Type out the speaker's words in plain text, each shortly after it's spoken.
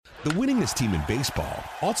The winningest team in baseball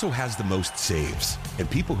also has the most saves, and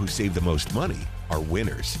people who save the most money are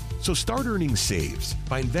winners. So start earning saves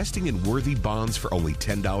by investing in worthy bonds for only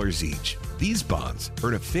 $10 each. These bonds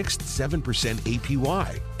earn a fixed 7%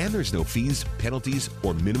 APY, and there's no fees, penalties,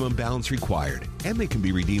 or minimum balance required, and they can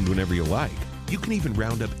be redeemed whenever you like. You can even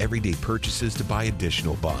round up everyday purchases to buy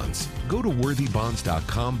additional bonds. Go to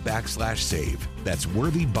worthybonds.com/save. That's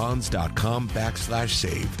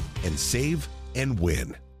worthybonds.com/save and save and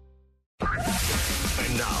win.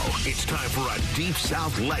 And now it's time for a Deep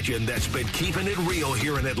South legend that's been keeping it real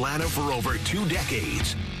here in Atlanta for over 2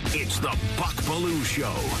 decades. It's the Buck Belue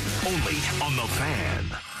Show, only on The Fan.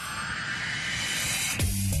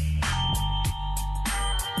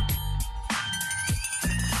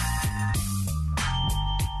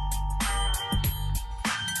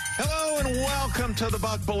 Hello and welcome to the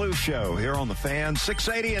Buck Belue Show here on The Fan,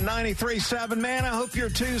 680 and 93.7. Man, I hope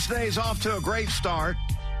your Tuesday's off to a great start.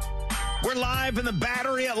 We're live in the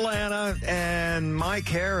Battery, Atlanta, and Mike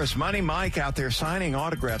Harris, Money Mike, out there signing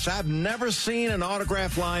autographs. I've never seen an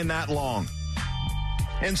autograph line that long.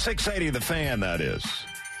 In 680, The Fan, that is.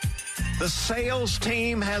 The sales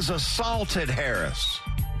team has assaulted Harris.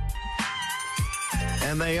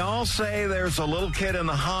 And they all say there's a little kid in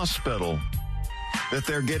the hospital that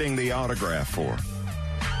they're getting the autograph for.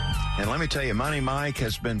 And let me tell you, Money Mike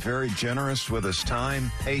has been very generous with his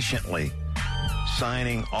time, patiently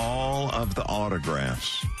signing all of the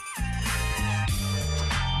autographs.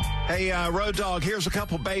 Hey, Road Dog, here's a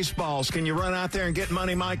couple baseballs. Can you run out there and get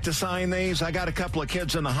Money Mike to sign these? I got a couple of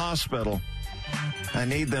kids in the hospital. I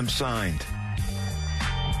need them signed.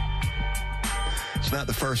 It's not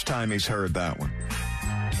the first time he's heard that one.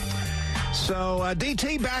 So,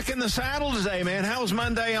 DT, back in the saddle today, man. How was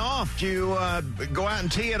Monday off? Did you go out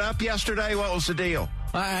and tee it up yesterday? What was the deal?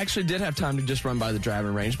 I actually did have time to just run by the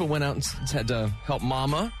driving range, but went out and had to help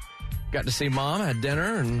Mama. Got to see Mom, had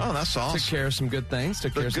dinner, and that's awesome. Took care of some good things.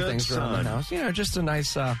 Took care of some things around the house. You know, just a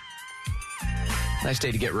nice day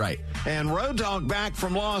to get right. And Road Dog back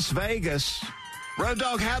from Las Vegas. Road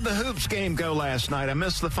Dog, how'd the hoops game go last night? I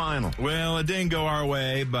missed the final. Well, it didn't go our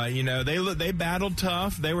way, but, you know, they battled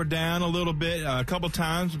tough. They were down a little bit a couple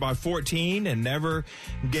times by 14 and never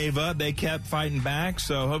gave up. They kept fighting back,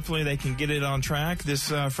 so hopefully they can get it on track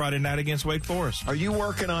this Friday night against Wake Forest. Are you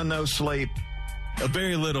working on no sleep? A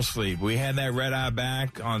very little sleep. We had that red-eye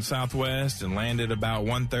back on Southwest and landed about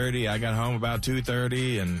 1:30. I got home about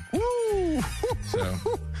 2:30, and woo! So...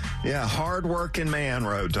 Yeah, hard-working man,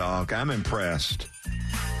 Road Dog. I'm impressed.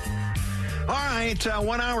 All right,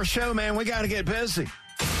 1 hour show, man. We got to get busy.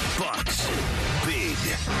 Bucks Big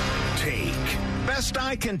Take. Best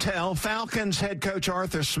I can tell, Falcons head coach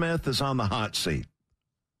Arthur Smith is on the hot seat.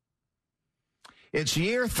 It's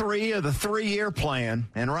year 3 of the 3-year plan,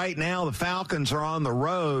 and right now the Falcons are on the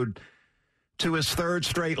road to his 3rd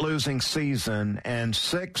straight losing season and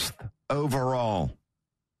 6th overall.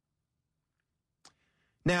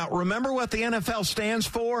 Now, remember what the NFL stands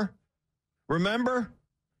for? Remember?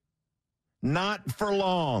 Not for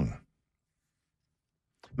long.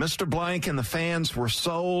 Mr. Blank and the fans were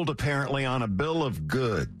sold, apparently, on a bill of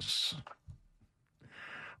goods.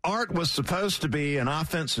 Art was supposed to be an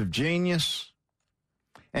offensive genius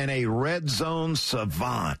and a red zone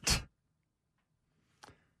savant.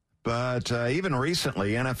 But even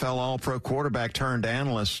recently, NFL All-Pro quarterback turned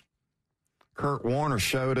analyst Kurt Warner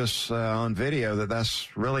showed us on video that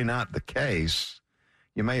that's really not the case.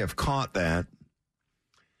 You may have caught that.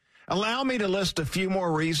 Allow me to list a few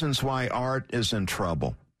more reasons why Art is in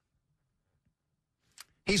trouble.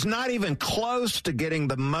 He's not even close to getting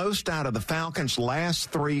the most out of the Falcons'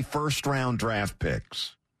 last 3 first-round draft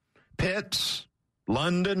picks. Pitts,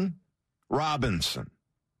 London, Robinson.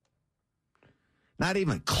 Not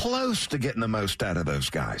even close to getting the most out of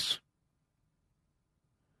those guys.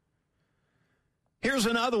 Here's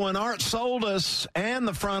another one. Art sold us and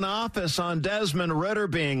the front office on Desmond Ridder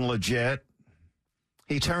being legit.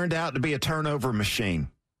 He turned out to be a turnover machine.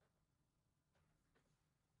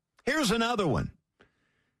 Here's another one.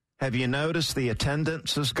 Have you noticed the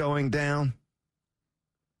attendance is going down?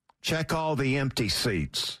 Check all the empty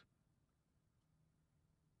seats.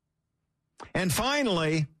 And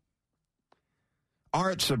finally,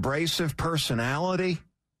 Art's abrasive personality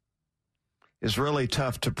is really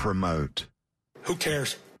tough to promote. Who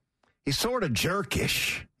cares? He's sort of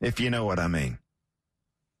jerkish, if you know what I mean.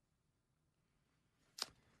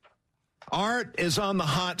 Art is on the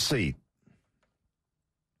hot seat.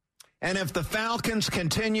 And if the Falcons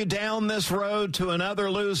continue down this road to another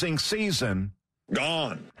losing season,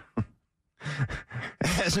 gone.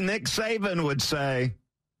 As Nick Saban would say,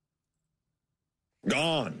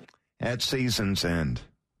 gone. At season's end.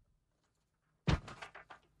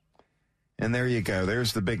 And there you go.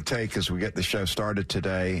 There's the big take as we get the show started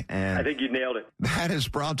today. And I think you nailed it. That is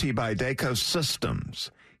brought to you by Daco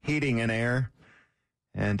Systems, Heating and Air.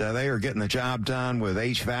 And they are getting the job done with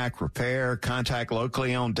HVAC repair. Contact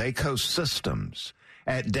locally owned Daco Systems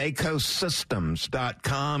at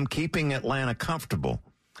dacosystems.com, keeping Atlanta comfortable,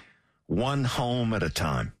 one home at a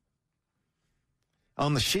time.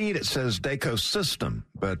 On the sheet, it says Daco System,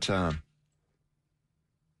 but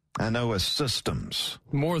I know it's systems.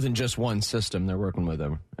 More than just one system they're working with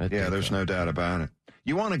them. Yeah, there's no doubt about it.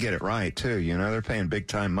 You want to get it right, too. You know, they're paying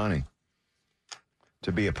big-time money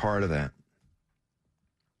to be a part of that.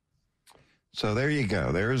 So there you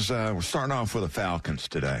go. There's we're starting off with the Falcons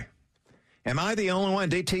today. Am I the only one?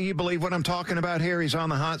 DT, you believe what I'm talking about here? He's on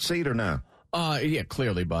the hot seat or no? Yeah,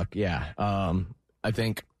 clearly, Buck. Yeah. I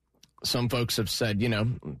think some folks have said, you know,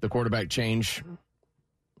 the quarterback change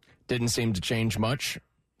didn't seem to change much.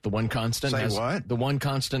 The one constant The one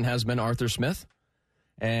constant has been Arthur Smith.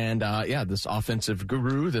 And, this offensive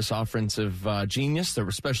guru, this offensive genius,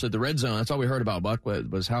 especially the red zone. That's all we heard about, Buck,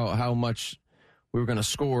 was how much we were going to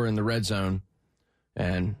score in the red zone.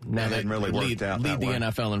 And now they really lead the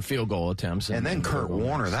NFL in field goal attempts. And then Kurt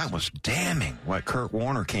Warner, that was damning what Kurt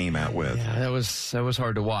Warner came out with. Yeah, that was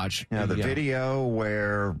hard to watch. Yeah, the video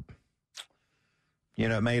where, you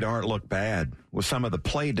know, it made Art look bad was some of the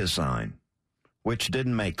play design, which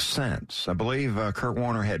didn't make sense. I believe Kurt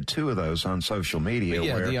Warner had two of those on social media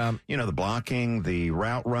where, the blocking, the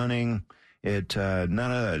route running, none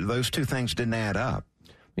of those two things didn't add up.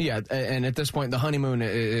 Yeah, and at this point, the honeymoon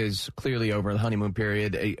is clearly over, the honeymoon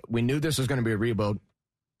period. We knew this was going to be a rebuild.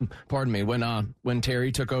 Pardon me. When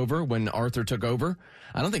Terry took over, when Arthur took over,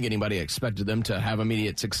 I don't think anybody expected them to have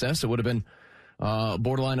immediate success. It would have been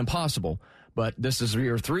borderline impossible. But this is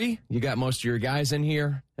year 3. You got most of your guys in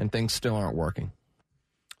here, and things still aren't working.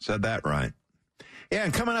 Said that right. Yeah,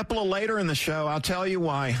 and coming up a little later in the show, I'll tell you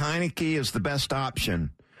why Heineke is the best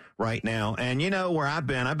option right now. And you know where I've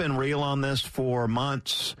been real on this for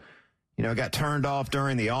months. You know, got turned off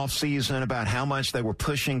during the offseason about how much they were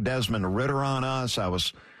pushing Desmond Ridder on us. I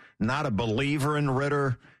was not a believer in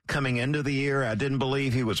Ridder coming into the year. I didn't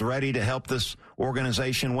believe he was ready to help this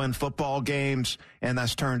organization win football games, and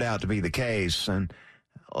that's turned out to be the case. And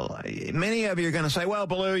many of you are going to say, well,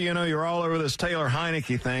 Belue, you know, you're all over this Taylor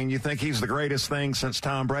Heineke thing. You think he's the greatest thing since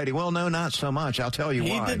Tom Brady. Well, no, not so much. I'll tell you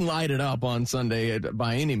why. He didn't light it up on Sunday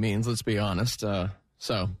by any means, let's be honest. Well,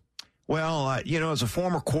 as a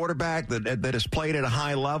former quarterback that has played at a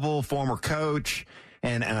high level, former coach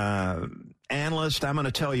and analyst, I'm going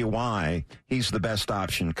to tell you why he's the best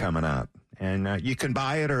option coming up. And you can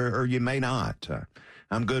buy it or you may not.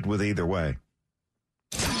 I'm good with either way.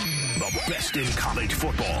 The best in college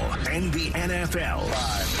football and the NFL.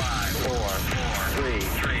 5, 4, 3,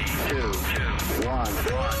 2, 1.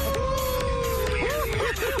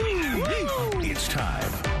 It's time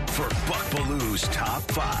for Buck Belue's Top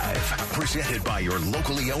 5. Presented by your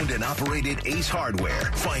locally owned and operated Ace Hardware.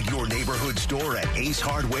 Find your neighborhood store at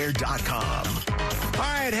acehardware.com. All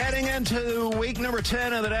right, heading into week number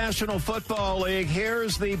 10 of the National Football League,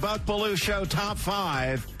 here's the Buck Belue Show Top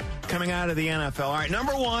 5 coming out of the NFL. All right,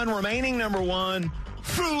 remaining number one,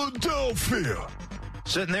 Philadelphia.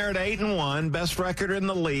 Sitting there at 8-1, best record in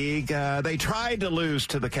the league. They tried to lose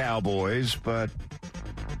to the Cowboys, but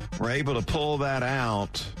were able to pull that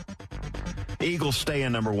out. Eagles stay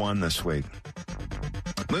in number one this week.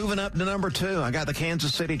 Moving up to number 2, I got the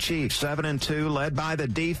Kansas City Chiefs, 7-2, led by the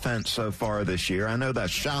defense so far this year. I know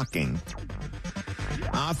that's shocking.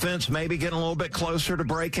 Offense maybe getting a little bit closer to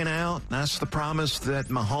breaking out. That's the promise that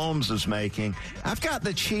Mahomes is making. I've got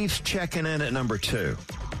the Chiefs checking in at number 2.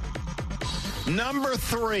 Number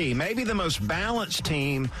 3, maybe the most balanced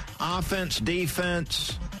team, offense,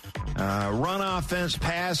 defense, run offense,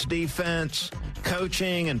 pass defense,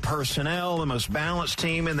 coaching and personnel. The most balanced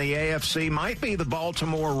team in the AFC might be the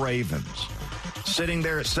Baltimore Ravens. Sitting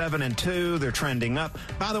there at 7-2, they're trending up.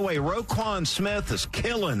 By the way, Roquan Smith is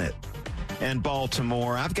killing it in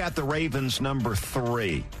Baltimore. I've got the Ravens number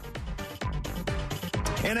 3.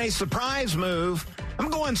 In a surprise move, I'm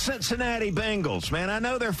going Cincinnati Bengals. Man, I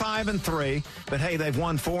know they're 5-3, but hey, they've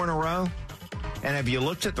won 4 in a row. And have you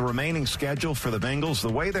looked at the remaining schedule for the Bengals?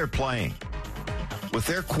 The way they're playing, with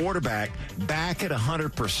their quarterback back at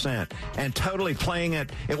 100% and totally playing at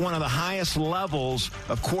one of the highest levels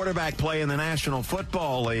of quarterback play in the National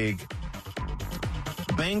Football League,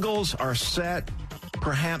 Bengals are set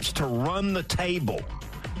perhaps to run the table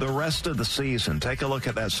the rest of the season. Take a look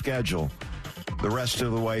at that schedule the rest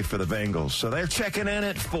of the way for the Bengals. So they're checking in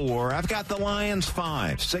at 4. I've got the Lions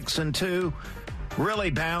 5, 6-2, really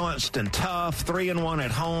balanced and tough, 3-1 at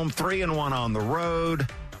home, 3-1 on the road.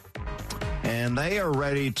 and they are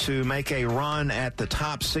ready to make a run at the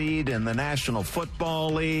top seed in the National Football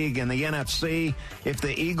League and the NFC. If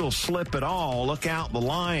the Eagles slip at all, look out the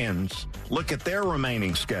Lions. Look at their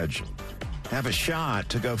remaining schedule. Have a shot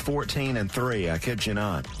to go 14-3, I kid you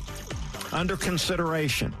not. Under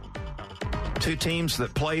consideration, two teams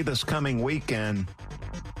that play this coming weekend,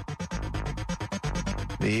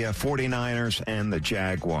 the 49ers and the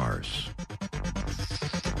Jaguars.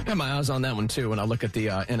 Got my eyes on that one, too, when I look at the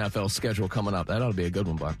NFL schedule coming up. That ought to be a good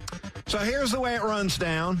one, Buck. So here's the way it runs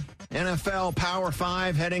down. NFL Power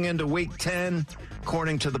 5 heading into Week 10.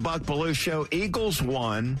 According to the Buck Belue Show, Eagles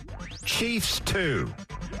 1, Chiefs 2,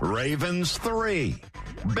 Ravens 3,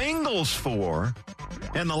 Bengals 4,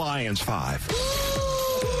 and the Lions 5.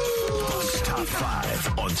 Buck's Top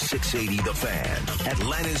 5 on 680 The Fan,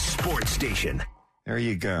 Atlanta's sports station. There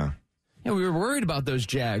you go. Yeah, we were worried about those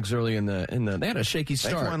Jags early in the. They had a shaky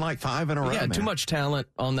start. They won like 5 in a row. Yeah, too much talent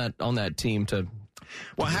on that team to.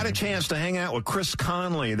 Well, I had a chance to hang out with Chris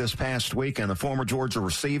Conley this past weekend, the former Georgia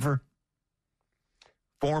receiver,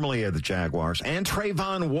 formerly of the Jaguars, and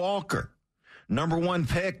Trayvon Walker, number 1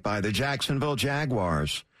 pick by the Jacksonville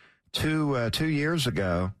Jaguars 2 years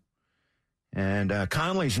ago. And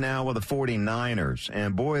Conley's now with the 49ers.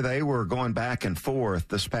 And, boy, they were going back and forth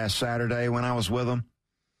this past Saturday when I was with them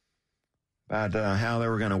about how they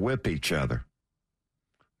were going to whip each other.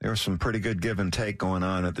 There was some pretty good give and take going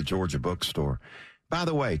on at the Georgia bookstore. By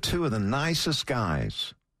the way, 2 of the nicest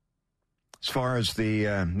guys as far as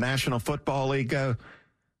the National Football League go.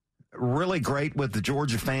 Really great with the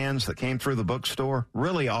Georgia fans that came through the bookstore.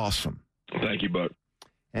 Really awesome. Thank you, Buck.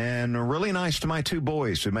 And really nice to my 2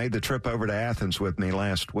 boys who made the trip over to Athens with me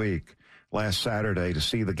last Saturday, to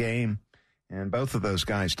see the game. And both of those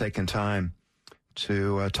guys taking time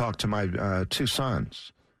to talk to my 2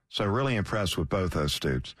 sons. So really impressed with both those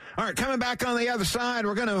dudes. All right, coming back on the other side,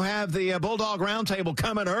 we're going to have the Bulldog Roundtable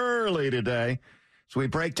coming early today. So we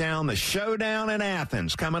break down the showdown in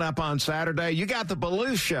Athens coming up on Saturday. You got the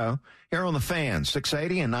Belue Show here on the Fan,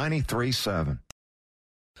 680 and 93.7.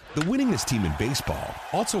 The winningest team in baseball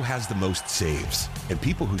also has the most saves, and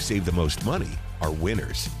people who save the most money are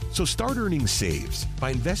winners. So start earning saves by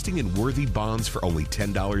investing in worthy bonds for only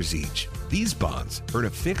 $10 each. These bonds earn a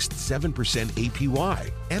fixed 7%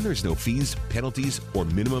 APY, and there's no fees, penalties, or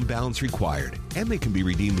minimum balance required, and they can be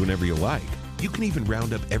redeemed whenever you like. You can even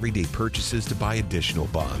round up everyday purchases to buy additional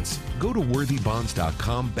bonds. Go to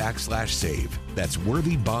worthybonds.com/save. That's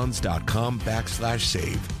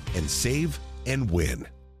worthybonds.com/save, and save and win.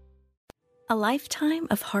 A lifetime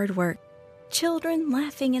of hard work, children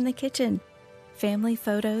laughing in the kitchen, family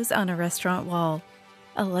photos on a restaurant wall,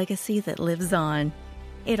 a legacy that lives on.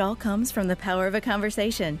 It all comes from the power of a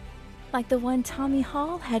conversation, like the one Tommy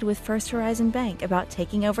Hall had with First Horizon Bank about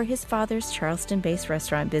taking over his father's Charleston-based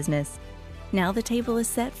restaurant business. Now the table is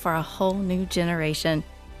set for a whole new generation.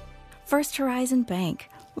 First Horizon Bank.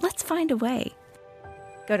 Let's find a way.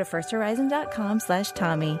 Go to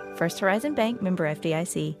firsthorizon.com/Tommy. First Horizon Bank, member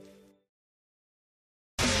FDIC.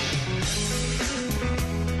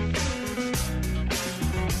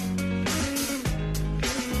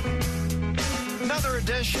 Another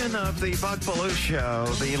edition of the Buck Belue Show.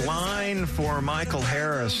 The line for Michael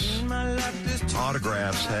Harris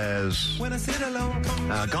autographs has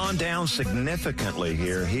gone down significantly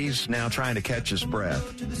here. He's now trying to catch his breath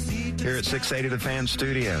here at 680 The Fan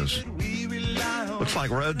Studios. Looks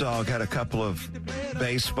like Road Dogg had a couple of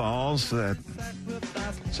baseballs that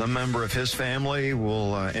some member of his family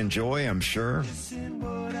will enjoy, I'm sure.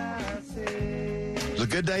 It's a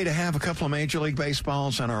good day to have a couple of Major League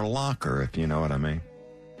Baseballs in our locker, if you know what I mean.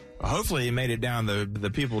 Hopefully he made it down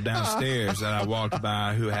the people downstairs that I walked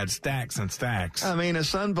by who had stacks and stacks. I mean,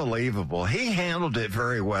 it's unbelievable. He handled it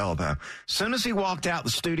very well, though. As soon as he walked out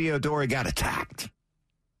the studio door, he got attacked.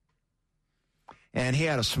 And he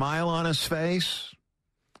had a smile on his face,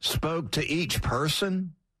 spoke to each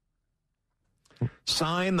person,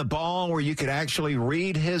 signed the ball where you could actually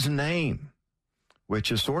read his name,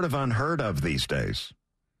 which is sort of unheard of these days.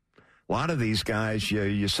 A lot of these guys,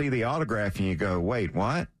 you see the autograph and you go, wait,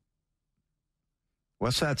 what?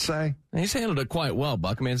 What's that say? He's handled it quite well,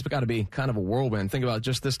 Buck. I mean, it's got to be kind of a whirlwind. Think about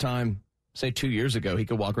just this time, say 2 years ago, he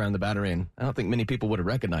could walk around the Battery, and I don't think many people would have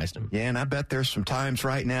recognized him. Yeah, and I bet there's some times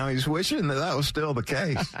right now he's wishing that was still the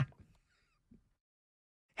case.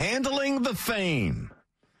 Handling the fame.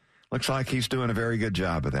 Looks like he's doing a very good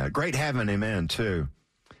job of that. Great having him in, too,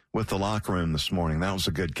 with the locker room this morning. That was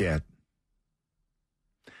a good get.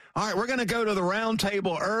 All right, we're going to go to the round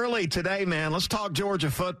table early today, man. Let's talk Georgia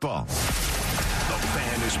football. The Fan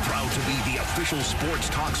Fan is proud to be the official sports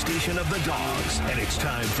talk station of the Dogs. And it's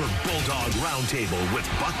time for Bulldog Roundtable with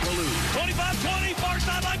Buck Belue. 25-20, far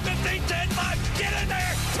sideline, 15, 10, 5, get in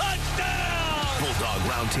there, touchdown! Bulldog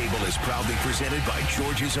Roundtable is proudly presented by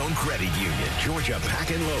Georgia's own credit union, Georgia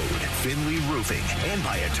Pack and Load, Finley Roofing, and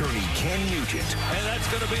by attorney Ken Nugent. And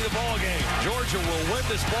that's going to be the ball game. Georgia will win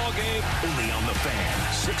this ball game. Only on the Fan,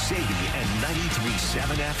 680 and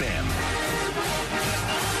 93.7 FM.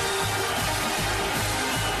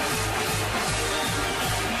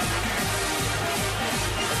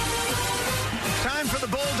 Time for the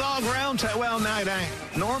Bulldog Roundtable. Well,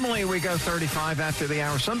 normally we go 35 after the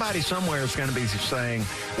hour. Somebody somewhere is going to be saying,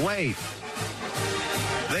 wait,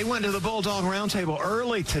 they went to the Bulldog Roundtable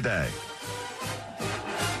early today.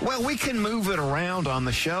 Well, we can move it around on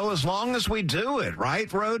the show as long as we do it,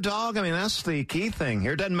 right, Road Dog? I mean, that's the key thing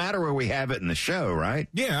here. It doesn't matter where we have it in the show, right?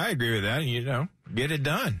 Yeah, I agree with that. Get it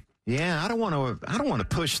done. Yeah, I don't want to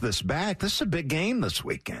push this back. This is a big game this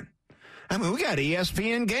weekend. I mean, we got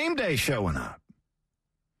ESPN Game Day showing up.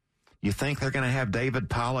 You think they're going to have David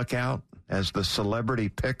Pollock out as the celebrity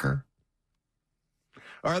picker?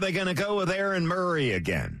 Or are they going to go with Aaron Murray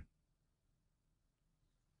again?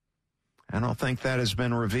 I don't think that has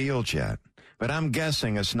been revealed yet, but I'm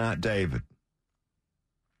guessing it's not David.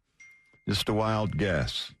 Just a wild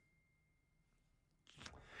guess.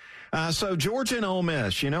 So Georgia and Ole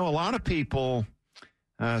Miss, a lot of people,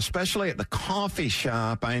 especially at the coffee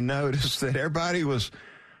shop, I noticed that everybody was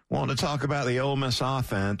wanting to talk about the Ole Miss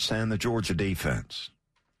offense and the Georgia defense.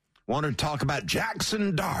 Wanted to talk about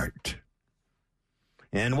Jackson Dart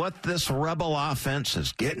and what this Rebel offense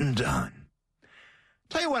is getting done.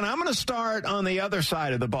 Tell you what, I'm going to start on the other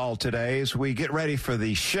side of the ball today as we get ready for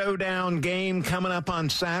the showdown game coming up on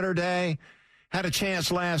Saturday. Had a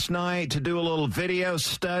chance last night to do a little video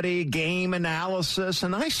study, game analysis,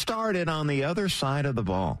 and I started on the other side of the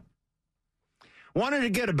ball. Wanted to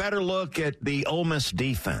get a better look at the Ole Miss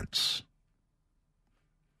defense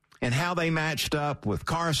and how they matched up with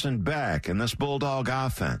Carson Beck and this Bulldog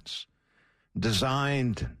offense,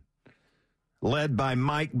 led by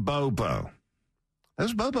Mike Bobo.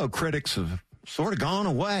 Those Bobo critics have sort of gone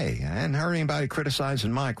away. I hadn't heard anybody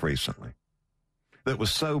criticizing Mike recently that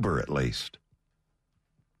was sober, at least.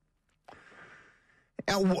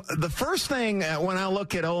 The first thing, when I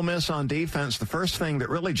look at Ole Miss on defense, the first thing that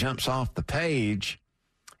really jumps off the page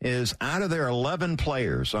is out of their 11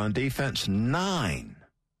 players on defense, 9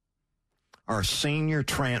 are senior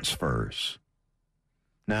transfers.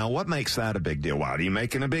 Now, what makes that a big deal? Why are you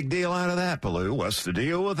making a big deal out of that, Belue? What's the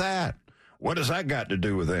deal with that? What does that got to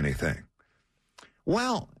do with anything?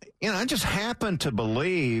 Well, I just happen to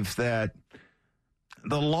believe that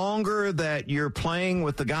the longer that you're playing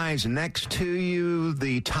with the guys next to you,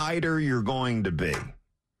 the tighter you're going to be.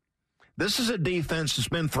 This is a defense that's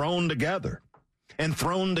been thrown together and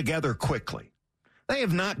thrown together quickly. They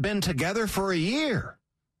have not been together for a year.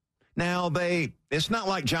 Now, it's not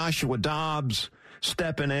like Joshua Dobbs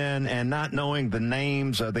stepping in and not knowing the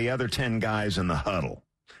names of the other 10 guys in the huddle.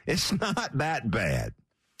 It's not that bad.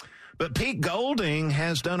 But Pete Golding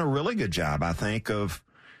has done a really good job, I think, of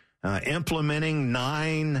implementing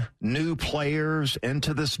 9 new players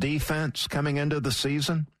into this defense coming into the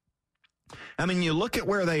season. I mean, you look at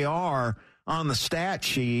where they are on the stat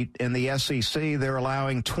sheet in the SEC, they're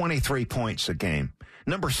allowing 23 points a game.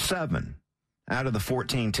 Number 7 out of the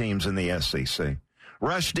 14 teams in the SEC.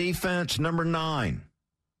 Rush defense, number 9.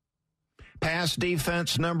 Pass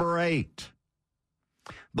defense, number 8.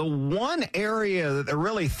 The one area that they're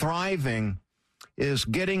really thriving is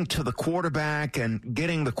getting to the quarterback and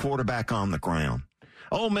getting the quarterback on the ground.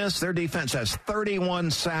 Ole Miss, their defense has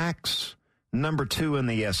 31 sacks, number 2 in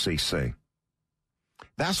the SEC.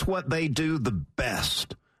 That's what they do the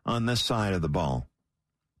best on this side of the ball.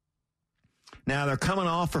 Now, they're coming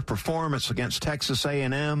off a performance against Texas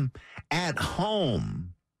A&M at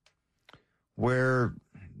home where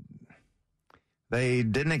they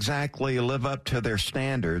didn't exactly live up to their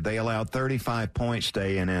standard. They allowed 35 points to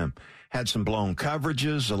A&M. Had some blown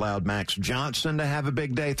coverages, allowed Max Johnson to have a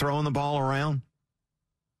big day throwing the ball around.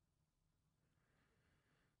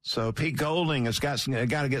 So Pete Golding has got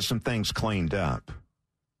to get some things cleaned up.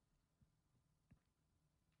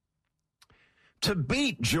 To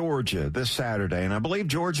beat Georgia this Saturday, and I believe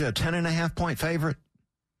Georgia a 10.5-point favorite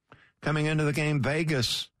coming into the game.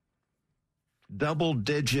 Vegas,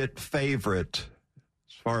 double-digit favorite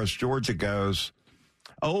as far as Georgia goes.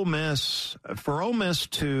 Ole Miss, for Ole Miss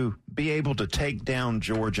to be able to take down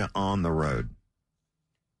Georgia on the road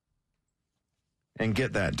and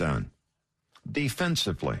get that done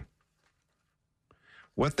defensively,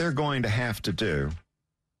 what they're going to have to do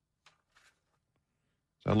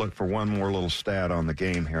So I looked for one more little stat on the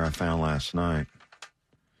game here I found last night.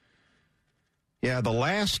 Yeah, the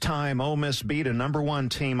last time Ole Miss beat a number one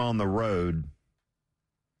team on the road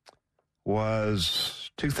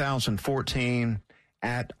was 2014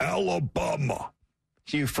 at Alabama.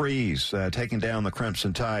 Hugh Freeze taking down the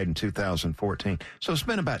Crimson Tide in 2014. So it's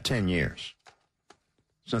been about 10 years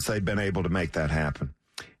since they've been able to make that happen.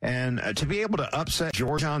 And to be able to upset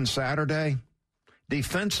Georgia on Saturday,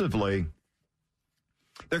 defensively,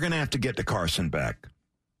 they're going to have to get to Carson Beck.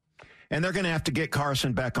 And they're going to have to get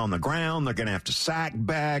Carson Beck on the ground. They're going to have to sack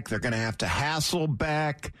Beck. They're going to have to hassle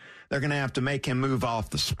Beck. They're going to have to make him move off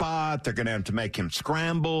the spot. They're going to have to make him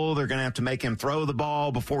scramble. They're going to have to make him throw the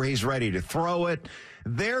ball before he's ready to throw it.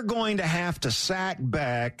 They're going to have to sack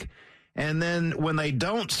Beck. And then when they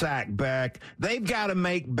don't sack Beck, they've got to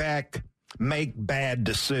make Beck make bad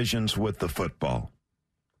decisions with the football.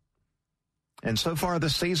 And so far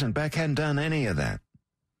this season, Beck hadn't done any of that.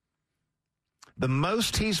 The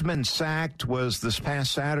most he's been sacked was this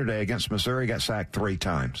past Saturday against Missouri, got sacked 3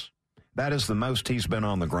 times. That is the most he's been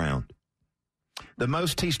on the ground. The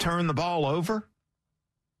most he's turned the ball over,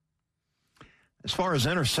 as far as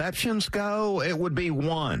interceptions go, it would be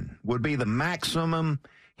 1, would be the maximum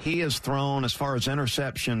he has thrown as far as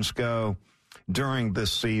interceptions go during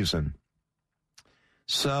this season.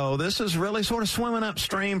 So this is really sort of swimming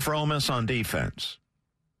upstream for Ole Miss on defense.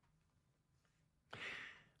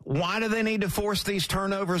 Why do they need to force these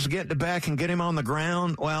turnovers, get to Beck and get him on the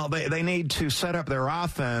ground? Well, they need to set up their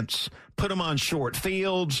offense, put them on short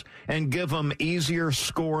fields, and give them easier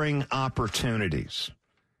scoring opportunities.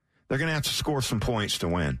 They're going to have to score some points to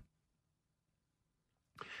win.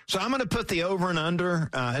 So I'm going to put the over and under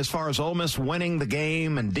as far as Ole Miss winning the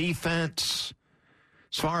game and defense.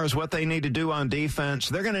 As far as what they need to do on defense,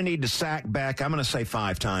 they're going to need to sack Beck, I'm going to say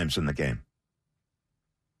 5 times in the game.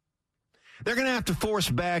 They're going to have to force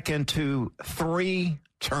Beck into 3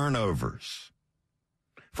 turnovers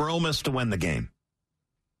for Ole Miss to win the game.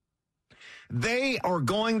 They are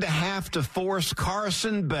going to have to force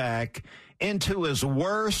Carson Beck into his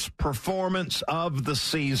worst performance of the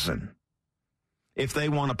season if they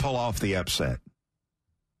want to pull off the upset.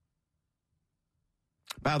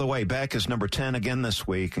 By the way, Beck is number 10 again this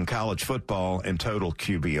week in college football in total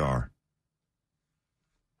QBR.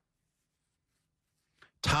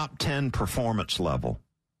 Top 10 performance level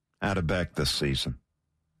out of Beck this season,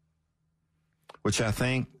 which I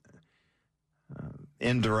think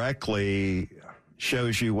indirectly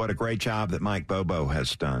shows you what a great job that Mike Bobo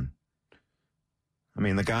has done. I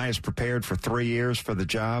mean, the guy is prepared for 3 years for the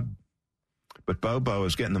job, but Bobo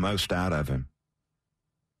is getting the most out of him.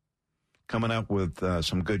 Coming up with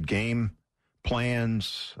some good game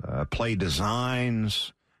plans, play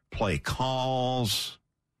designs, play calls,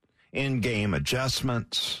 in-game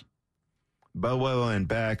adjustments. Bobo and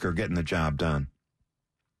Beck are getting the job done.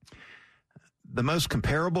 The most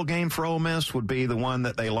comparable game for Ole Miss would be the one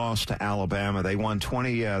that they lost to Alabama. They won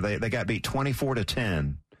 20. They got beat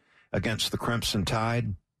 24-10 against the Crimson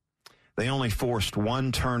Tide. They only forced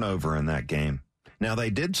 1 turnover in that game. Now, they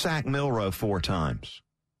did sack Milroe 4 times.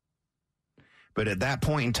 But at that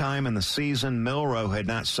point in time in the season, Milroe had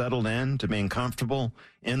not settled in to being comfortable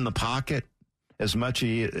in the pocket as much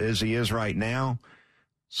as he is right now.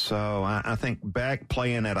 So I think Beck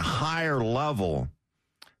playing at a higher level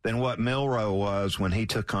than what Milroe was when he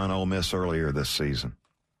took on Ole Miss earlier this season.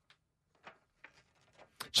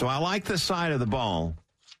 So I like this side of the ball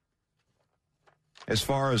as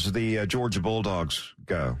far as the Georgia Bulldogs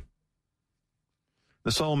go.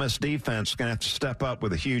 This Ole Miss defense is going to have to step up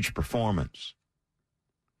with a huge performance.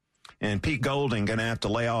 And Pete Golding going to have to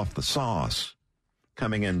lay off the sauce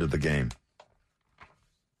coming into the game.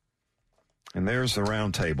 And there's the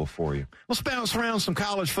round table for you. Let's bounce around some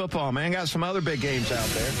college football, man. Got some other big games out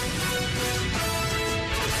there.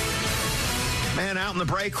 Man, out in the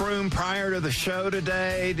break room prior to the show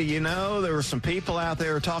today, do you know there were some people out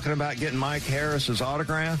there talking about getting Mike Harris's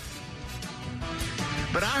autograph?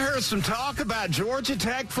 But I heard some talk about Georgia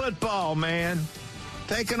Tech football, man.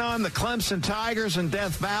 Taking on the Clemson Tigers in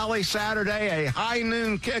Death Valley Saturday, a high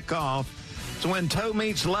noon kickoff. So when toe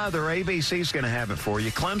meets leather, ABC's going to have it for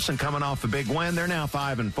you. Clemson coming off a big win. They're now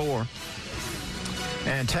 5-4.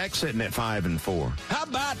 And Tech sitting at 5-4. How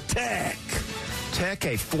about Tech? Tech,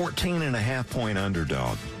 a 14.5-point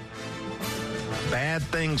underdog. Bad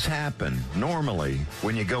things happen normally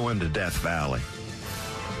when you go into Death Valley.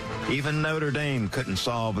 Even Notre Dame couldn't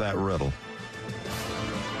solve that riddle.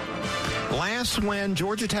 Last win,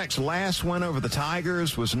 Georgia Tech's last win over the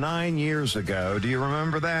Tigers was 9 years ago. Do you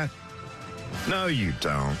remember that? No, you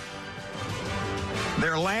don't.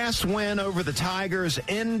 Their last win over the Tigers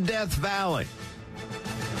in Death Valley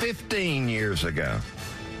 15 years ago,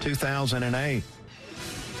 2008.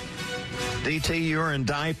 DT, you were in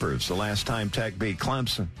diapers the last time Tech beat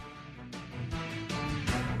Clemson.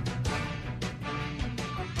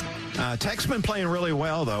 Tech's been playing really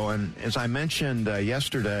well, though, and as I mentioned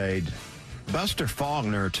yesterday, Buster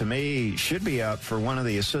Faulkner, to me, should be up for one of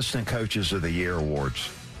the Assistant Coaches of the Year awards.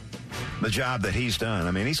 The job that he's done.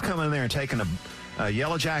 I mean, he's come in there and taken a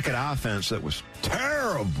Yellow Jacket offense that was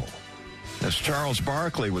terrible, as Charles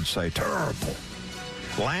Barkley would say, terrible,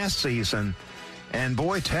 last season. And,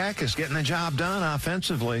 boy, Tech is getting the job done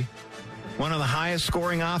offensively. One of the highest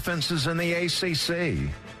scoring offenses in the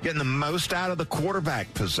ACC. Getting the most out of the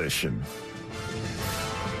quarterback position.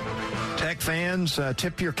 Tech fans,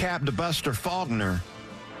 tip your cap to Buster Faulkner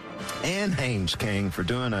and Haynes King for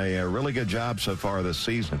doing a really good job so far this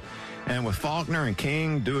season. And with Faulkner and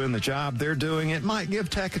King doing the job they're doing, it might give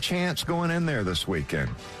Tech a chance going in there this weekend.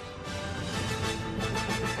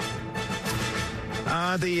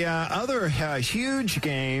 The other huge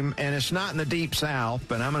game, and it's not in the Deep South,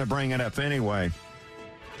 but I'm going to bring it up anyway.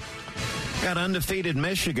 Got undefeated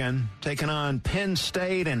Michigan taking on Penn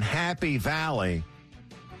State and Happy Valley.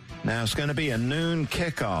 Now, it's going to be a noon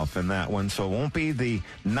kickoff in that one, so it won't be the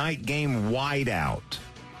night game whiteout,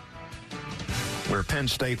 where Penn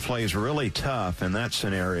State plays really tough in that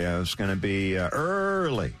scenario. It's going to be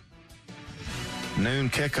early. Noon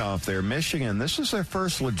kickoff there. Michigan, this is their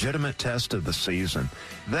first legitimate test of the season.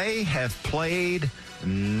 They have played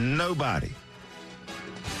nobody.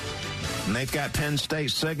 And they've got Penn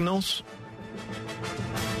State signals.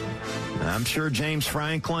 I'm sure James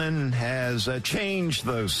Franklin has changed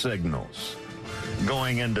those signals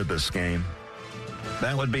going into this game.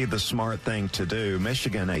 That would be the smart thing to do.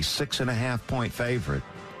 Michigan, a 6.5-point favorite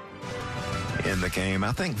in the game.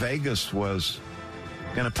 I think Vegas was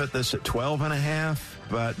going to put this at 12.5,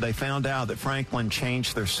 but they found out that Franklin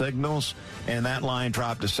changed their signals, and that line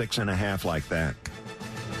dropped to 6.5 like that.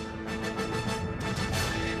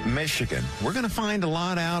 Michigan. We're going to find a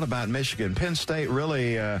lot out about Michigan. Penn State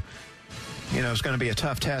really, is going to be a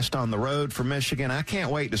tough test on the road for Michigan. I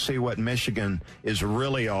can't wait to see what Michigan is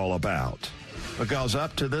really all about, because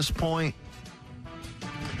up to this point,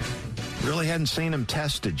 really hadn't seen them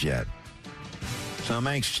tested yet. So I'm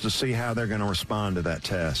anxious to see how they're going to respond to that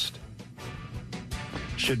test.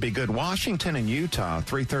 Should be good. Washington and Utah,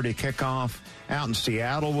 3:30 kickoff. Out in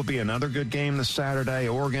Seattle will be another good game this Saturday.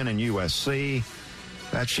 Oregon and USC.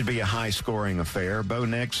 That should be a high-scoring affair. Bo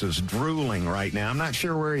Nix is drooling right now. I'm not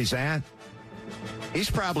sure where he's at.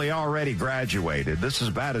 He's probably already graduated. This is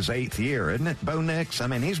about his 8th year, isn't it, Bo Nix? I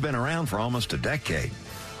mean, he's been around for almost a decade.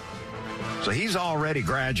 So he's already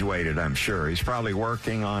graduated, I'm sure. He's probably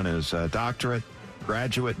working on his doctorate,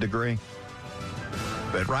 graduate degree.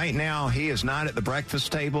 But right now, he is not at the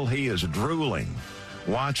breakfast table. He is drooling,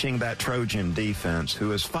 watching that Trojan defense, who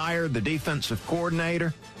has fired the defensive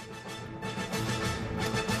coordinator.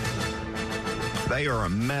 They are a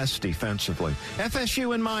mess defensively.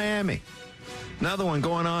 FSU in Miami. Another one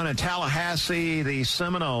going on in Tallahassee. The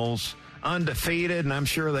Seminoles undefeated, and I'm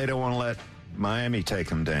sure they don't want to let Miami take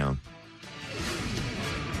them down.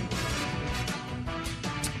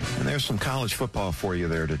 And there's some college football for you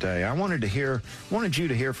there today. I wanted you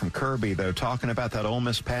to hear from Kirby, though, talking about that Ole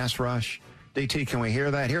Miss pass rush. DT, can we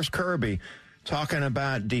hear that? Here's Kirby talking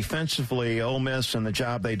about defensively Ole Miss and the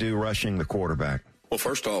job they do rushing the quarterback. Well,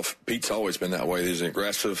 first off, Pete's always been that way. There's an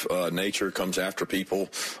aggressive nature, comes after people.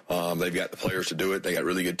 They've got the players to do it. They got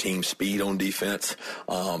really good team speed on defense.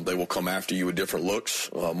 They will come after you with different looks,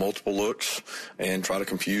 multiple looks, and try to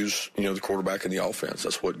confuse, the quarterback and the offense.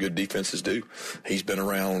 That's what good defenses do. He's been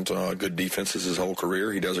around good defenses his whole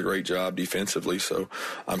career. He does a great job defensively, so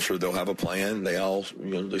I'm sure they'll have a plan. They all,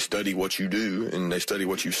 they study what you do, and they study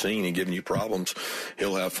what you've seen and giving you problems.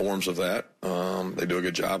 He'll have forms of that. They do a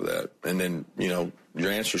good job of that. And then, your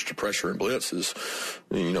answers to pressure and blitz is,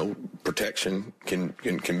 protection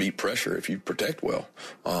can beat pressure if you protect well.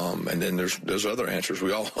 And then there's other answers.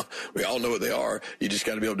 We all know what they are. You just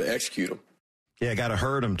got to be able to execute them. Yeah, got to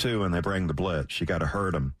hurt them too when they bring the blitz. You got to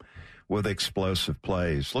hurt them with explosive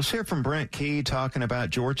plays. Let's hear from Brent Key talking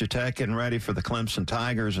about Georgia Tech getting ready for the Clemson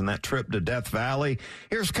Tigers and that trip to Death Valley.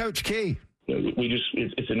 Here's Coach Key.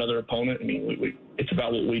 It's another opponent. I mean, it's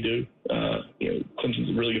about what we do. Clemson's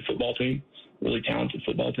a really good football team. Really talented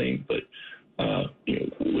football team, but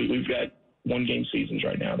we've got one-game seasons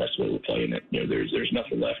right now. That's what we're playing. There's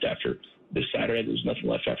nothing left after this Saturday. There's nothing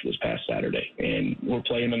left after this past Saturday, and we're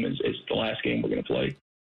playing them as the last game we're going to play.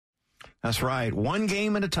 That's right. One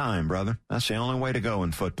game at a time, brother. That's the only way to go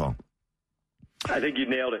in football. I think you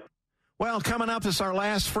nailed it. Well, coming up is our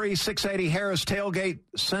last free 680 Harris Tailgate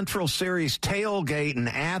Central Series tailgate in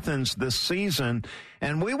Athens this season.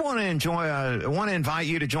 And we want to invite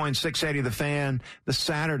you to join 680 The Fan this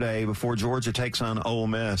Saturday before Georgia takes on Ole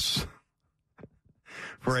Miss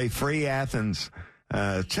for a free Athens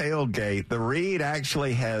tailgate. The read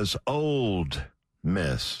actually has Old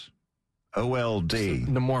Miss. O-L-D.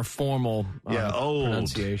 The more formal old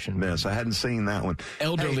pronunciation. Miss. I hadn't seen that one.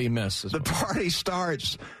 Elderly Miss. The party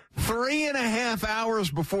starts 3.5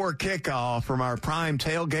 hours before kickoff from our prime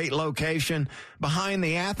tailgate location behind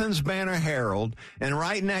the Athens Banner Herald and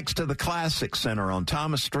right next to the Classic Center on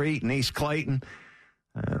Thomas Street in East Clayton.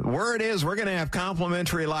 Word is we're going to have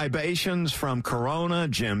complimentary libations from Corona,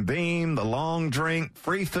 Jim Beam, the Long Drink,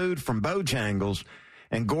 free food from Bojangles,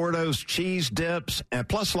 and Gordo's Cheese Dips, and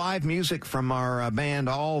plus live music from our band,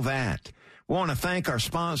 All That. We want to thank our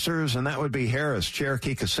sponsors, and that would be Harris,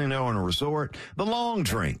 Cherokee Casino and Resort, The Long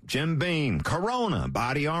Drink, Jim Beam, Corona,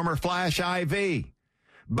 Body Armor Flash IV,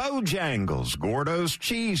 Bojangles, Gordo's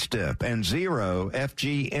Cheese Dip, and Zero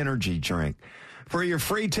FG Energy Drink. For your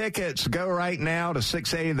free tickets, go right now to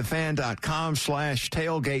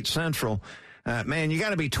 680thefan.com/tailgate central. Man, you got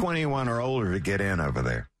to be 21 or older to get in over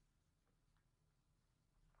there.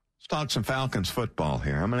 Let's talk some Falcons football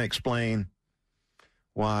here. I'm going to explain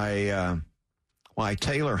why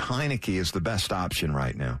Taylor Heineke is the best option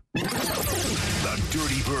right now. The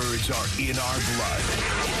Dirty Birds are in our blood.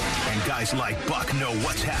 And guys like Buck know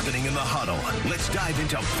what's happening in the huddle. Let's dive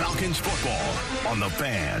into Falcons football on The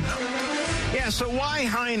Fan. Yeah, so why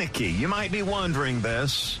Heineke? You might be wondering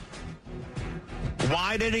this.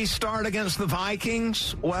 Why did he start against the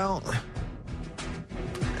Vikings? Well,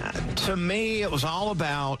 to me, it was all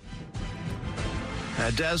about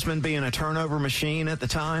Desmond being a turnover machine at the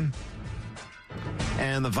time.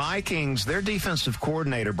 And the Vikings, their defensive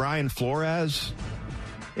coordinator, Brian Flores,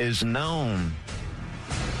 is known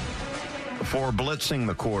for blitzing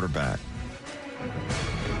the quarterback.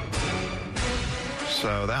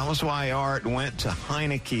 So that was why Art went to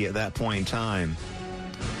Heineke at that point in time.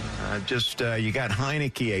 You got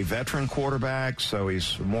Heineke, a veteran quarterback, so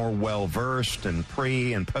he's more well-versed in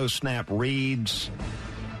pre- and post-snap reads,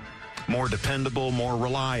 more dependable, more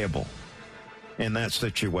reliable in that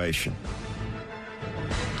situation.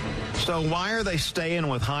 So why are they staying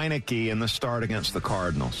with Heineke in the start against the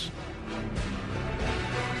Cardinals?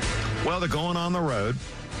 Well, they're going on the road.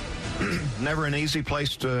 Never an easy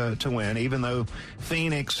place to win, even though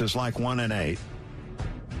Phoenix is like 1-8.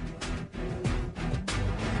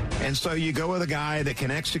 And so you go with a guy that can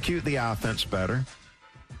execute the offense better,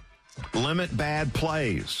 limit bad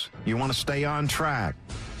plays. You want to stay on track,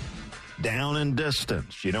 down in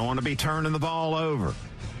distance. You don't want to be turning the ball over.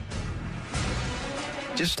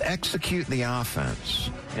 Just execute the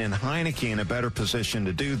offense. And Heineke in a better position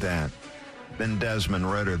to do that than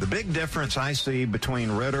Desmond Ridder. The big difference I see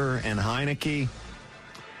between Ridder and Heineke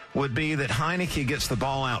would be that Heineke gets the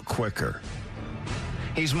ball out quicker.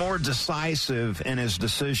 He's more decisive in his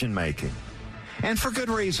decision-making. And for good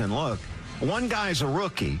reason. Look, one guy's a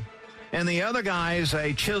rookie, and the other guy is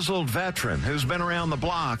a chiseled veteran who's been around the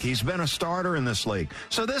block. He's been a starter in this league.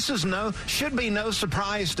 So this should be no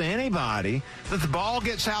surprise to anybody that the ball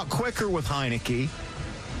gets out quicker with Heineke,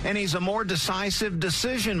 and he's a more decisive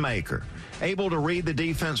decision-maker, able to read the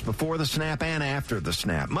defense before the snap and after the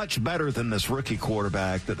snap. Much better than this rookie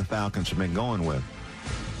quarterback that the Falcons have been going with.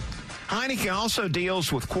 Heineke also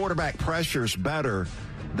deals with quarterback pressures better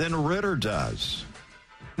than Ridder does.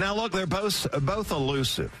 Now, look, they're both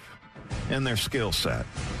elusive in their skill set.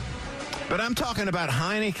 But I'm talking about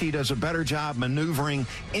Heineke does a better job maneuvering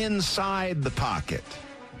inside the pocket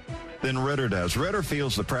than Ridder does. Ridder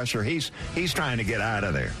feels the pressure. He's trying to get out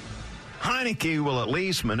of there. Heineke will at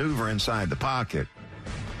least maneuver inside the pocket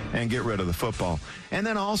and get rid of the football. And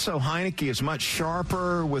then also Heineke is much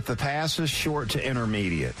sharper with the passes short to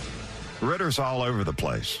intermediate. Ridder's all over the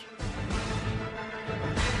place.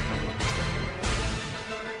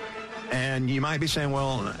 And you might be saying,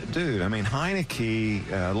 well, dude, I mean,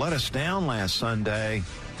 Heineke let us down last Sunday.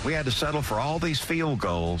 We had to settle for all these field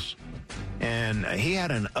goals. And he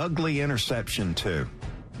had an ugly interception, too.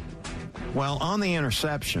 Well, on the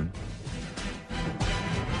interception,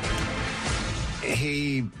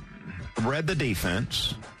 he read the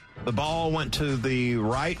defense. The ball went to the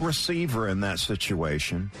right receiver in that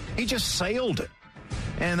situation. He just sailed it.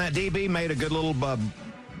 And that DB made a good little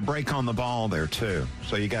break on the ball there, too.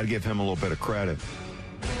 So you got to give him a little bit of credit.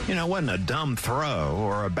 You know, it wasn't a dumb throw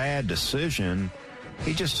or a bad decision.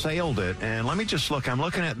 He just sailed it. And let me just look. I'm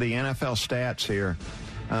looking at the NFL stats here.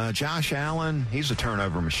 Josh Allen, he's a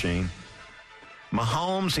turnover machine.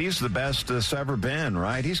 Mahomes, he's the best that's ever been,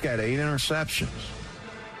 right? He's got 8 interceptions.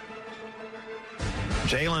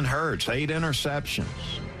 Jalen Hurts, 8 interceptions.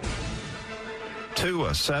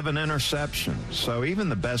 Tua, 7 interceptions. So even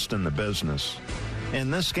the best in the business.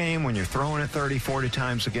 In this game, when you're throwing it 30, 40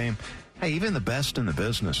 times a game, hey, even the best in the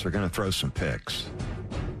business are going to throw some picks.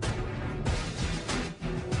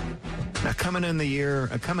 Now, coming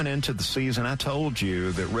into the season, I told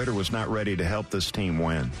you that Ritter was not ready to help this team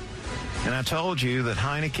win. And I told you that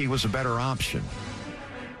Heineke was a better option.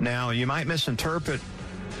 Now, you might misinterpret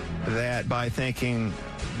that by thinking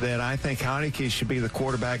that I think Heineke should be the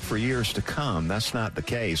quarterback for years to come. That's not the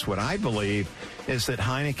case. What I believe is that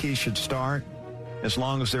Heineke should start as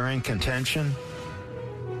long as they're in contention.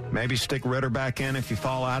 Maybe stick Ritter back in if you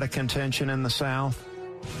fall out of contention in the South.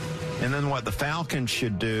 And then what the Falcons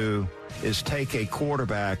should do is take a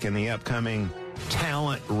quarterback in the upcoming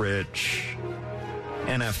talent-rich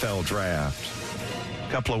NFL draft.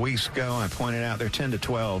 A couple of weeks ago, I pointed out there are 10 to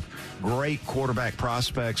 12 great quarterback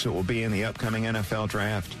prospects that will be in the upcoming NFL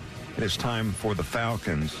draft. It is time for the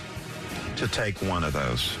Falcons to take one of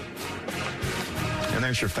those. And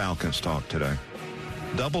there's your Falcons talk today.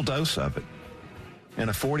 Double dose of it. In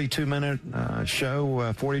a 42-minute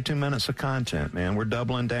show, 42 minutes of content, man. We're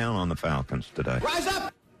doubling down on the Falcons today. Rise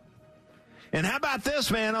up! And how about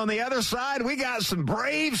this, man? On the other side, we got some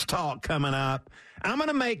Braves talk coming up. I'm going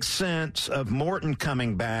to make sense of Morton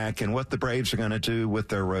coming back and what the Braves are going to do with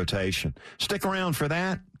their rotation. Stick around for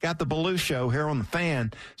that. Got the Belue Show here on the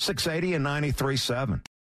Fan, 680 and 93.7.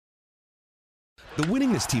 The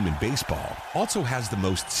winningest team in baseball also has the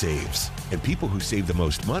most saves, and people who save the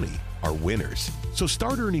most money are winners. So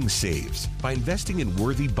start earning saves by investing in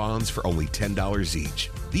worthy bonds for only $10 each.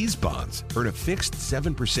 These bonds earn a fixed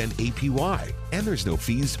 7% APY, and there's no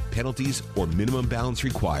fees, penalties, or minimum balance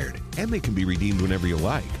required, and they can be redeemed whenever you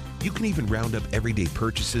like. You can even round up everyday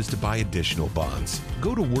purchases to buy additional bonds.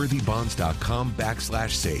 Go to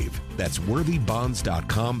worthybonds.com/save. That's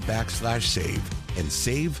worthybonds.com/save and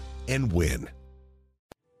save and win.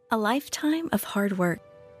 A lifetime of hard work,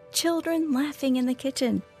 children laughing in the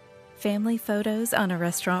kitchen, family photos on a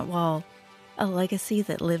restaurant wall, a legacy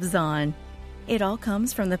that lives on. It all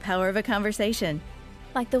comes from the power of a conversation,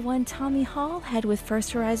 like the one Tommy Hall had with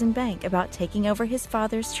First Horizon Bank about taking over his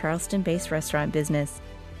father's Charleston-based restaurant business.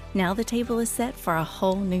 Now the table is set for a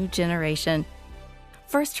whole new generation.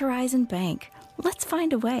 First Horizon Bank. Let's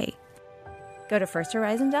find a way. Go to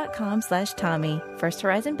firsthorizon.com/Tommy. First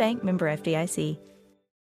Horizon Bank, member FDIC.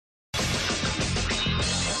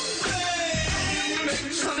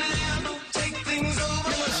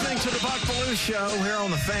 Show here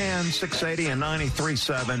on the Fan, 680 and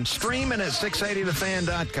 93.7. Streaming at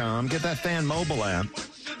 680thefan.com. Get that Fan mobile app.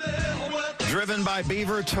 Driven by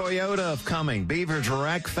Beaver Toyota of Cumming. Beaver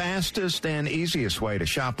Direct, fastest and easiest way to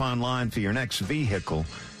shop online for your next vehicle.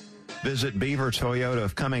 Visit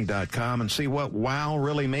beavertoyotaofcumming.com and see what wow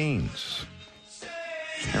really means.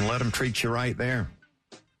 And let them treat you right there.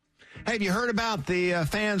 Hey, have you heard about the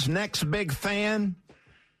Fan's next big fan?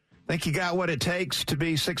 Think you got what it takes to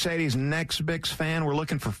be 680's next big fan? We're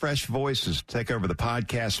looking for fresh voices to take over the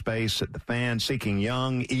podcast space at the Fan, seeking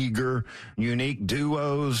young, eager, unique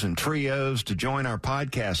duos and trios to join our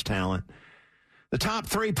podcast talent. The top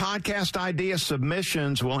 3 podcast idea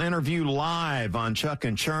submissions will interview live on Chuck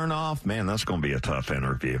and Chernoff. Man, that's going to be a tough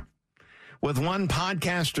interview. With one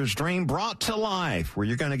podcaster's dream brought to life, where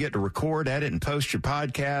you're going to get to record, edit, and post your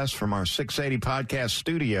podcast from our 680 podcast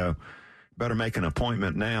studio. Better make an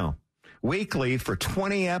appointment now. Weekly for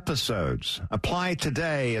 20 episodes. Apply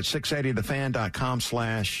today at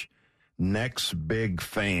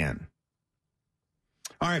 680thefan.com/nextbigfan.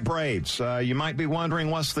 All right, Braves. You might be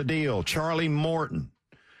wondering what's the deal. Charlie Morton.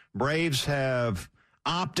 Braves have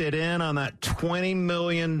opted in on that $20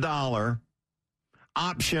 million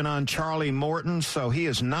option on Charlie Morton, so he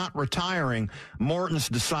is not retiring. Morton's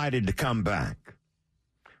decided to come back.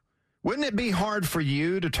 Wouldn't it be hard for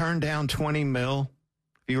you to turn down $20 million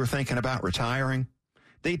if you were thinking about retiring?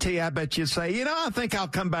 DT, I bet you'd say, I think I'll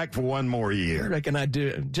come back for one more year. I reckon I'd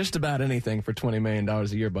do just about anything for $20 million a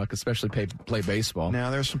year, Buck, especially play baseball. Now,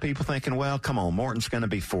 there's some people thinking, well, come on, Morton's going to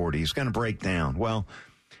be 40. He's going to break down. Well,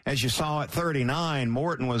 as you saw at 39,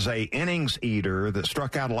 Morton was a innings eater that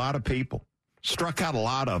struck out a lot of people, struck out a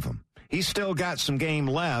lot of them. He's still got some game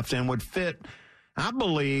left and would fit, I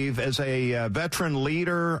believe, as a veteran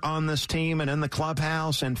leader on this team and in the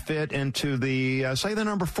clubhouse, and fit into the, say, the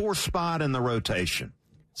number 4 spot in the rotation.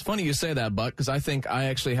 It's funny you say that, Buck, because I think I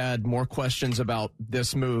actually had more questions about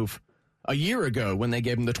this move a year ago when they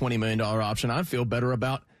gave him the $20 million option. I feel better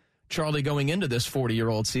about Charlie going into this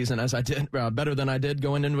 40-year-old season as I did better than I did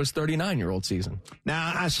going into his 39-year-old season.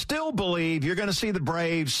 Now, I still believe you're going to see the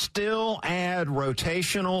Braves still add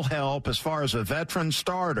rotational help as far as a veteran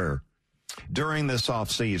starter during this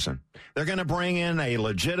offseason. They're going to bring in a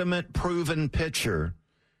legitimate, proven pitcher.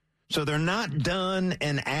 So they're not done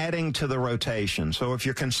in adding to the rotation. So if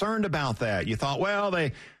you're concerned about that, you thought, well,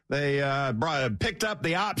 they picked up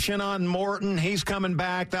the option on Morton. He's coming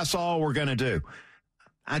back. That's all we're going to do.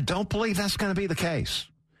 I don't believe that's going to be the case.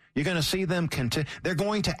 You're going to see them continue. They're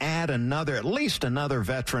going to add at least another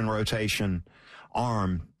veteran rotation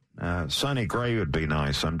arm. Sonny Gray would be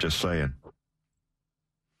nice, I'm just saying.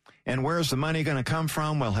 And where's the money going to come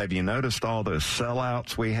from? Well, have you noticed all those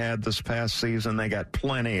sellouts we had this past season? They got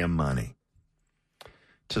plenty of money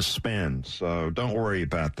to spend, so don't worry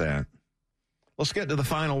about that. Let's get to the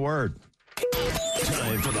final word.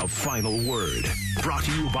 Time for the final word. Brought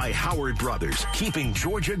to you by Howard Brothers, keeping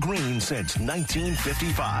Georgia green since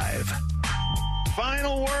 1955.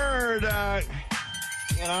 Final word. I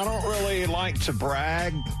don't really like to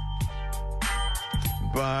brag,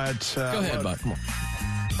 but go ahead, bud. Come on.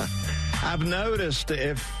 I've noticed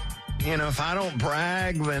if I don't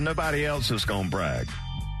brag, then nobody else is going to brag.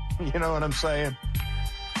 You know what I'm saying?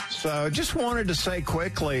 So just wanted to say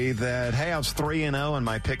quickly that, hey, I was 3-0 in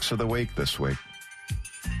my picks of the week this week.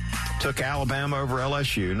 Took Alabama over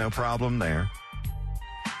LSU, no problem there.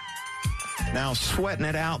 Now, sweating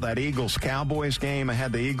it out, that Eagles-Cowboys game, I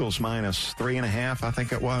had the Eagles minus 3.5, I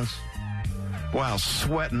think it was. Wow,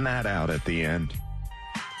 sweating that out at the end.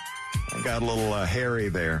 I got a little hairy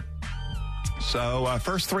there. So,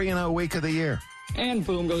 first 3-0 week of the year. And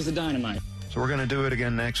boom goes the dynamite. So we're going to do it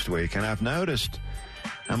again next week. And I've noticed,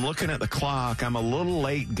 I'm looking at the clock, I'm a little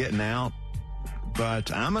late getting out,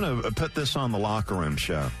 but I'm going to put this on the Locker Room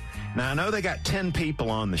Show. Now, I know they got 10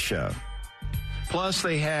 people on the show. Plus,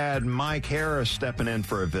 they had Mike Harris stepping in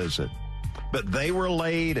for a visit. But they were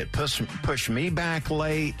late. It pushed me back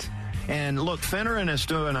late. And look, Finneran is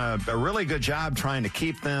doing a really good job trying to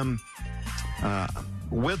keep them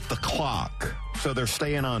with the clock, so they're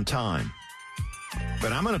staying on time.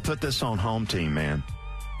 But I'm going to put this on home team, man.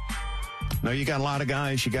 No, you got a lot of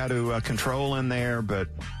guys you got to control in there, but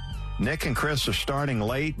Nick and Chris are starting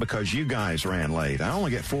late because you guys ran late. I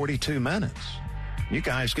only get 42 minutes. You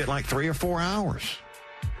guys get like 3 or 4 hours.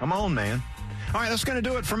 Come on, man. All right, that's going to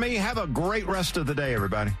do it for me. Have a great rest of the day,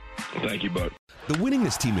 everybody. Thank you, Buck. The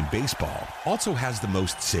winningest team in baseball also has the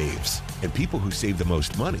most saves, and people who save the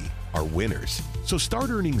most money are winners. So start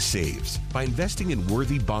earning saves by investing in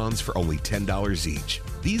worthy bonds for only $10 each.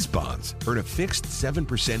 These bonds earn a fixed 7%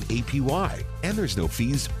 APY, and there's no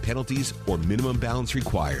fees, penalties, or minimum balance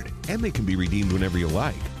required, and they can be redeemed whenever you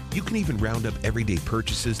like. You can even round up everyday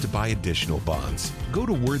purchases to buy additional bonds. Go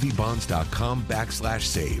to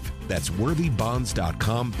worthybonds.com/save. That's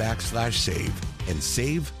worthybonds.com/save and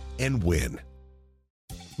save and win.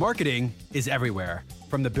 Marketing is everywhere.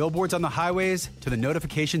 From the billboards on the highways to the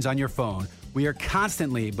notifications on your phone, we are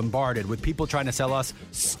constantly bombarded with people trying to sell us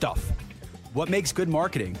stuff. What makes good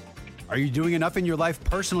marketing? Are you doing enough in your life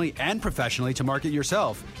personally and professionally to market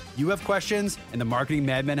yourself? You have questions, and the Marketing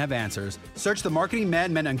Madmen have answers. Search the Marketing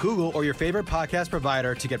Madmen on Google or your favorite podcast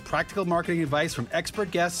provider to get practical marketing advice from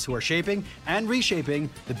expert guests who are shaping and reshaping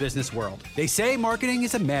the business world. They say marketing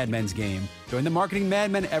is a madman's game. Join the Marketing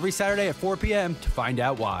Madmen every Saturday at 4 p.m. to find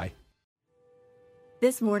out why.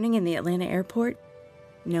 This morning in the Atlanta airport,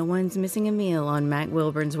 no one's missing a meal on Mac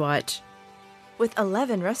Wilburn's watch. With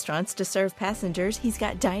 11 restaurants to serve passengers, he's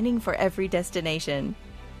got dining for every destination.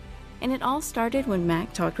 And it all started when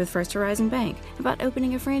Mac talked with First Horizon Bank about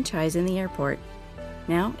opening a franchise in the airport.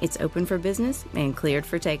 Now it's open for business and cleared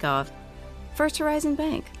for takeoff. First Horizon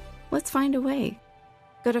Bank. Let's find a way.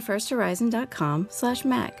 Go to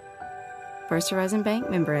firsthorizon.com/Mac. First Horizon Bank,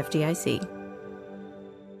 member FDIC.